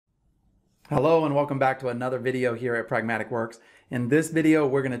Hello and welcome back to another video here at Pragmatic Works. In this video,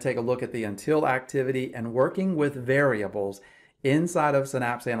 we're going to take a look at the until activity and working with variables inside of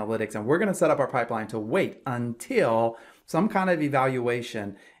Synapse Analytics. And we're going to set up our pipeline to wait until some kind of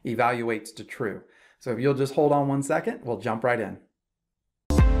evaluation evaluates to true. So if you'll just hold on 1 second, we'll jump right in.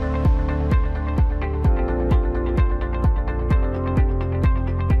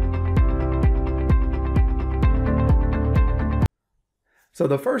 So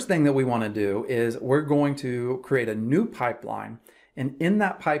the first thing that we want to do is we're going to create a new pipeline, and in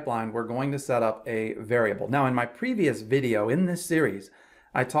that pipeline we're going to set up a variable. Now in my previous video in this series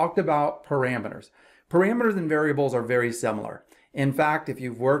I talked about parameters. Parameters and variables are very similar. In fact, if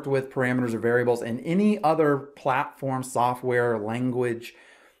you've worked with parameters or variables in any other platform, software, language,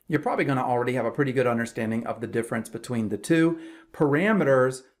 you're probably going to already have a pretty good understanding of the difference between the two.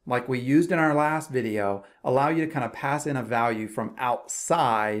 Parameters, like we used in our last video, allow you to kind of pass in a value from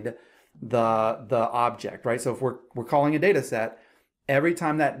outside the object, right? So if we're calling a data set, every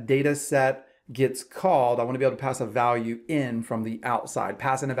time that data set gets called, I want to be able to pass a value in from the outside,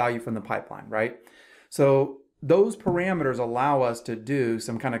 pass in a value from the pipeline, right? So those parameters allow us to do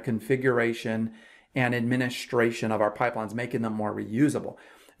some kind of configuration and administration of our pipelines, making them more reusable.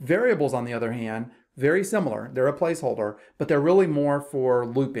 Variables, on the other hand, very similar. They're a placeholder, but they're really more for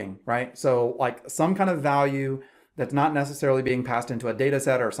looping, right? So like some kind of value that's not necessarily being passed into a data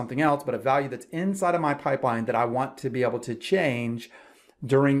set or something else, but a value that's inside of my pipeline that I want to be able to change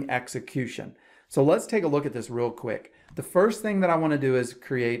during execution. So let's take a look at this real quick. The first thing that I want to do is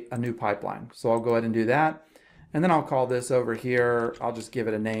create a new pipeline. So I'll go ahead and do that. And then I'll call this over here, I'll just give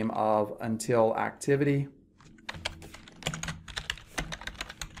it a name of until activity.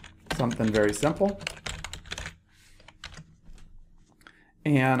 Something very simple.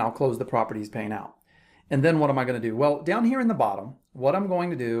 And I'll close the properties pane out. And then what am I going to do? Well, down here in the bottom, what I'm going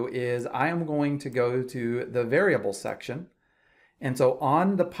to do is I am going to go to the variable section. And so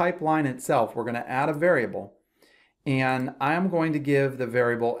on the pipeline itself, we're going to add a variable. And I am going to give the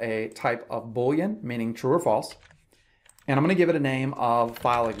variable a type of Boolean, meaning true or false. And I'm going to give it a name of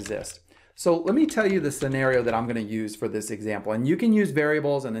file exist. So let me tell you the scenario that I'm going to use for this example. And you can use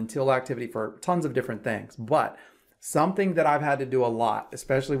variables and until activity for tons of different things. But something that I've had to do a lot,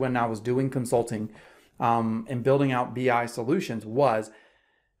 especially when I was doing consulting and building out BI solutions, was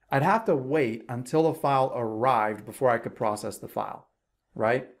I'd have to wait until a file arrived before I could process the file,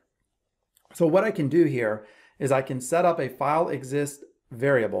 right? So what I can do here is I can set up a file exist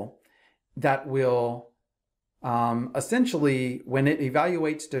variable that will essentially, when it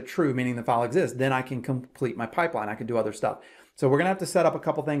evaluates to true, meaning the file exists, then I can complete my pipeline. I can do other stuff. So we're going to have to set up a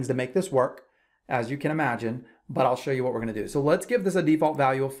couple things to make this work, as you can imagine, but I'll show you what we're going to do. So let's give this a default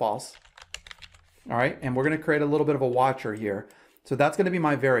value of false. All right, and we're going to create a little bit of a watcher here. So that's going to be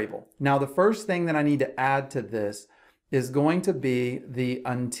my variable. Now the first thing that I need to add to this is going to be the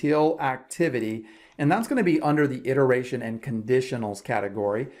until activity, and that's going to be under the iteration and conditionals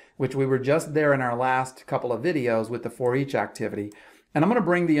category, which we were just there in our last couple of videos with the for each activity. And I'm going to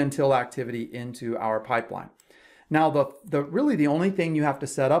bring the until activity into our pipeline. Now really the only thing you have to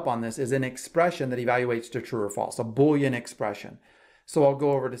set up on this is an expression that evaluates to true or false, a Boolean expression. So I'll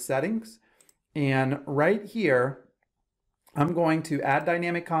go over to settings, and right here I'm going to add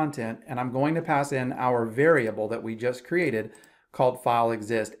dynamic content, and I'm going to pass in our variable that we just created called file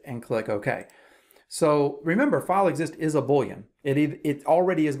exist and click OK. So remember, file exist is a Boolean. It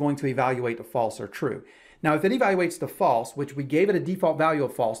already is going to evaluate to false or true. Now if it evaluates to false, which we gave it a default value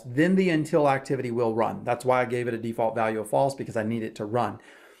of false, then the until activity will run. That's why I gave it a default value of false, because I need it to run.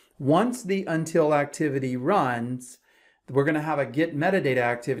 Once the until activity runs, we're going to have a get metadata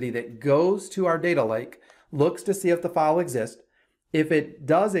activity that goes to our data lake, looks to see if the file exists. If it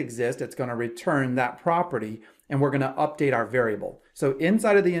does exist, it's going to return that property, and we're going to update our variable. So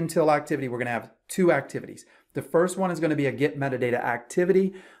inside of the until activity, we're going to have two activities. The first one is going to be a get metadata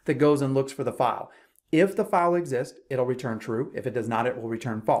activity that goes and looks for the file. If the file exists, it'll return true. If it does not, it will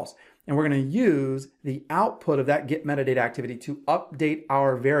return false. And we're going to use the output of that get metadata activity to update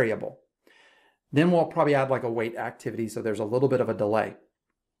our variable. Then we'll probably add like a wait activity, so there's a little bit of a delay.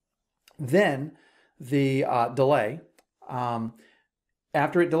 Then the delay,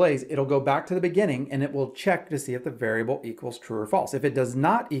 after it delays, it'll go back to the beginning and it will check to see if the variable equals true or false. If it does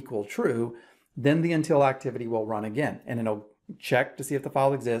not equal true, then the until activity will run again, and it'll check to see if the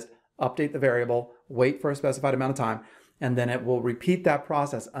file exists, update the variable, wait for a specified amount of time, and then it will repeat that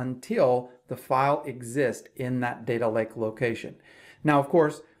process until the file exists in that data lake location. Now, of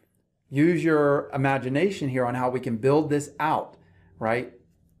course, use your imagination here on how we can build this out, right?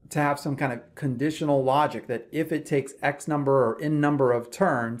 to have some kind of conditional logic that if it takes X number or N number of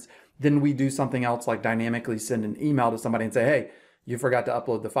turns, then we do something else like dynamically send an email to somebody and say, hey, you forgot to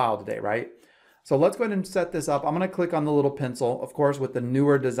upload the file today, right? So let's go ahead and set this up. I'm going to click on the little pencil. Of course, with the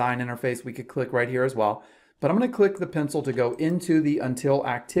newer design interface, we could click right here as well. But I'm going to click the pencil to go into the until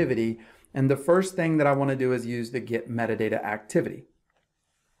activity. And the first thing that I want to do is use the get metadata activity.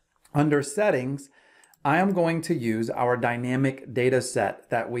 Under settings, I am going to use our dynamic data set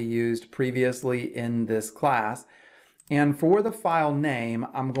that we used previously in this class. And for the file name,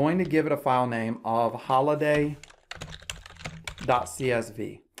 I'm going to give it a file name of holiday.csv.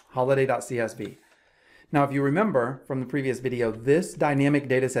 Holiday.csv. Now, if you remember from the previous video, this dynamic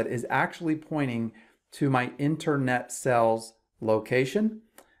data set is actually pointing to my internet cells location.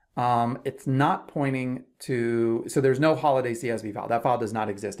 It's not pointing to, so there's no holiday CSV file. That file does not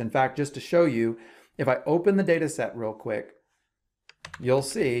exist. In fact, just to show you, if I open the data set real quick, you'll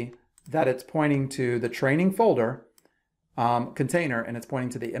see that it's pointing to the training folder container, and it's pointing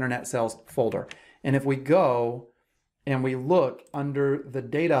to the internet cells folder. And if we go and we look under the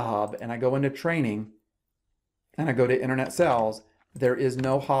data hub and I go into training and I go to internet cells, there is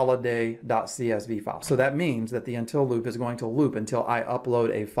no holiday.csv file. So that means that the until loop is going to loop until I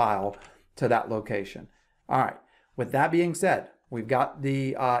upload a file to that location. All right, with that being said, we've got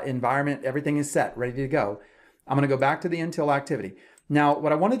the environment, everything is set, ready to go. I'm going to go back to the until activity. Now,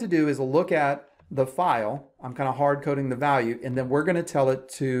 what I wanted to do is look at the file. I'm kind of hard coding the value, and then we're going to tell it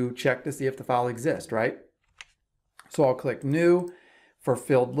to check to see if the file exists, right? So I'll click new for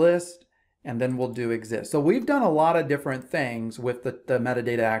filled list, and then we'll do exist. So we've done a lot of different things with the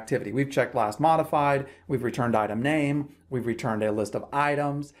metadata activity. We've checked last modified, we've returned item name, we've returned a list of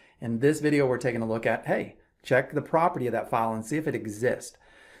items. In this video, we're taking a look at, hey, check the property of that file and see if it exists.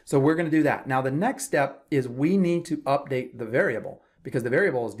 So we're going to do that. Now the next step is we need to update the variable because the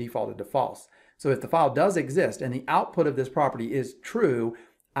variable is defaulted to false. So if the file does exist and the output of this property is true,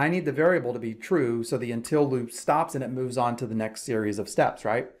 I need the variable to be true so the until loop stops and it moves on to the next series of steps,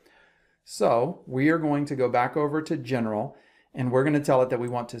 right? So we are going to go back over to general and we're going to tell it that we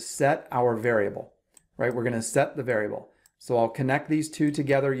want to set our variable, right? We're going to set the variable. So I'll connect these two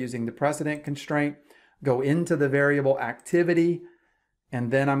together using the precedent constraint, go into the variable activity,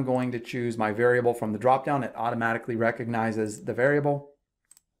 and then I'm going to choose my variable from the dropdown. It automatically recognizes the variable.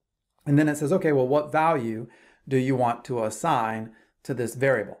 And then it says, okay, well, what value do you want to assign to this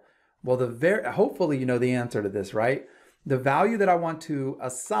variable? Well, hopefully you know the answer to this, right? The value that I want to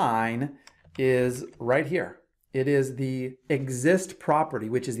assign is right here. It is the exist property,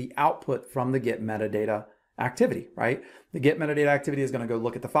 which is the output from the get metadata activity, right? The get metadata activity is going to go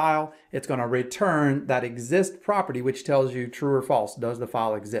look at the file. It's going to return that exist property, which tells you true or false. Does the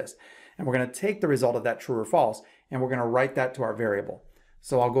file exist? And we're going to take the result of that true or false, and we're going to write that to our variable.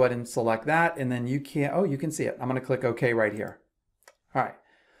 So I'll go ahead and select that, and then you can see it. I'm going to click OK right here. All right.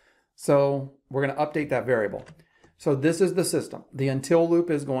 So we're going to update that variable. So this is the system. The until loop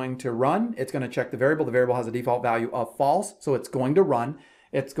is going to run. It's going to check the variable. The variable has a default value of false, so it's going to run.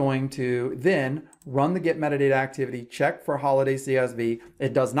 It's going to then run the get metadata activity, check for holiday CSV.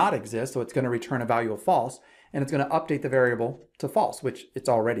 It does not exist, so it's going to return a value of false, and it's going to update the variable to false, which it's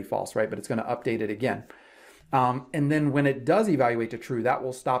already false, right? But it's going to update it again. And then when it does evaluate to true, that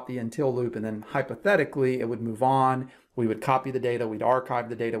will stop the until loop, and then hypothetically it would move on. We would copy the data, we'd archive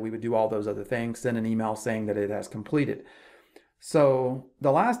the data, we would do all those other things, send an email saying that it has completed. So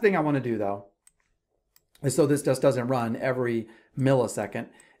the last thing I want to do though, is so this just doesn't run every millisecond,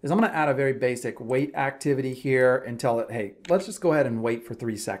 is I'm going to add a very basic wait activity here and tell it, hey, let's just go ahead and wait for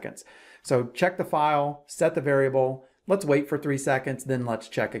 3 seconds. So check the file, set the variable, let's wait for 3 seconds, then let's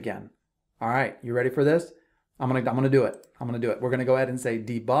check again. All right, you ready for this? I'm gonna do it. We're gonna go ahead and say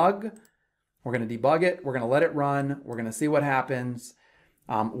debug. We're gonna debug it. We're gonna let it run. We're gonna see what happens.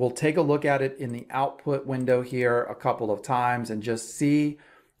 We'll take a look at it in the output window here a couple of times and just see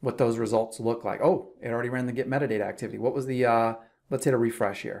what those results look like. Oh, it already ran the get metadata activity. What was the, let's hit a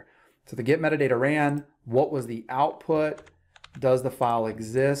refresh here. So the get metadata ran. What was the output? Does the file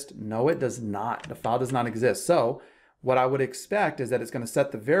exist? No, it does not. The file does not exist. So what I would expect is that it's gonna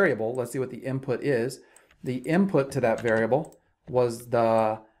set the variable. Let's see what the input is. The input to that variable was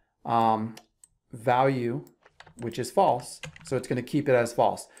the value, which is false. So it's going to keep it as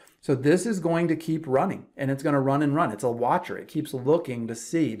false. So this is going to keep running, and it's going to run and run. It's a watcher. It keeps looking to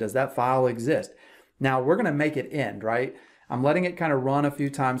see, does that file exist? Now we're going to make it end, right? I'm letting it kind of run a few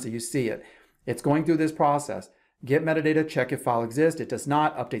times so you see it. It's going through this process. Get metadata, check if file exists. It does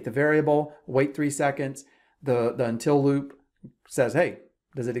not. Update the variable. Wait 3 seconds. The until loop says, hey,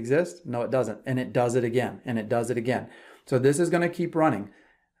 does it exist? No, it doesn't. And it does it again, and it does it again. So this is going to keep running.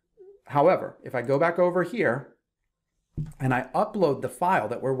 However, if I go back over here and I upload the file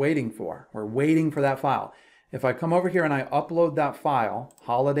that we're waiting for that file. If I come over here and I upload that file,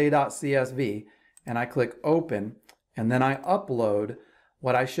 holiday.csv, and I click open, and then I upload,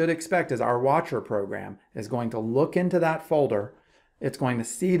 what I should expect is our watcher program is going to look into that folder. It's going to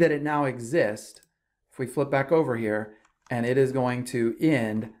see that it now exists. If we flip back over here, and it is going to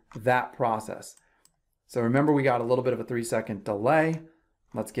end that process. So remember, we got a little bit of a 3-second delay.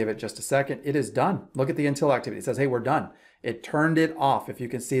 Let's give it just a second. It is done. Look at the until activity. It says, hey, we're done. It turned it off. If you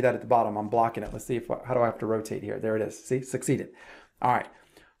can see that at the bottom, I'm blocking it. Let's see how do I have to rotate here? There it is. See, succeeded. All right.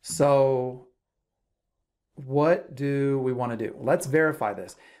 So what do we want to do? Let's verify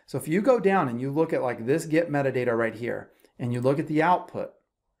this. So if you go down and you look at like this get metadata right here, and you look at the output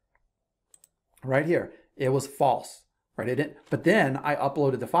right here, it was false, right? It didn't, but then I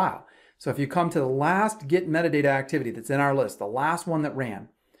uploaded the file. So if you come to the last get metadata activity that's in our list, the last one that ran,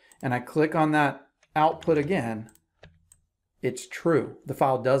 and I click on that output again, it's true. The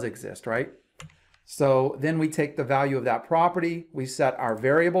file does exist, right? So then we take the value of that property, we set our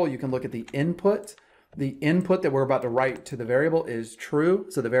variable. You can look at the input. The input that we're about to write to the variable is true.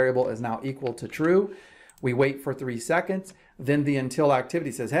 So the variable is now equal to true. We wait for 3 seconds. Then the until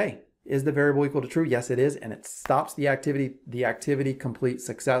activity says, hey, is the variable equal to true? Yes, it is. And it stops the activity. The activity completes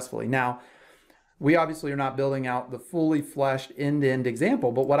successfully. Now, we obviously are not building out the fully fleshed end-to-end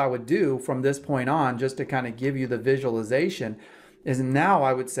example, but what I would do from this point on, just to kind of give you the visualization, is now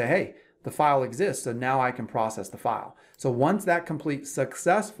I would say, hey, the file exists, so now I can process the file. So once that completes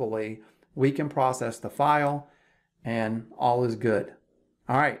successfully, we can process the file and all is good.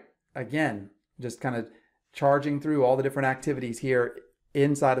 All right, again, just kind of charging through all the different activities here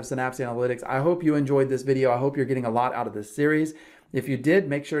inside of Synapse Analytics. I hope you enjoyed this video. I hope you're getting a lot out of this series. If you did,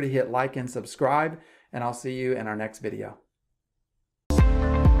 make sure to hit like and subscribe, and I'll see you in our next video.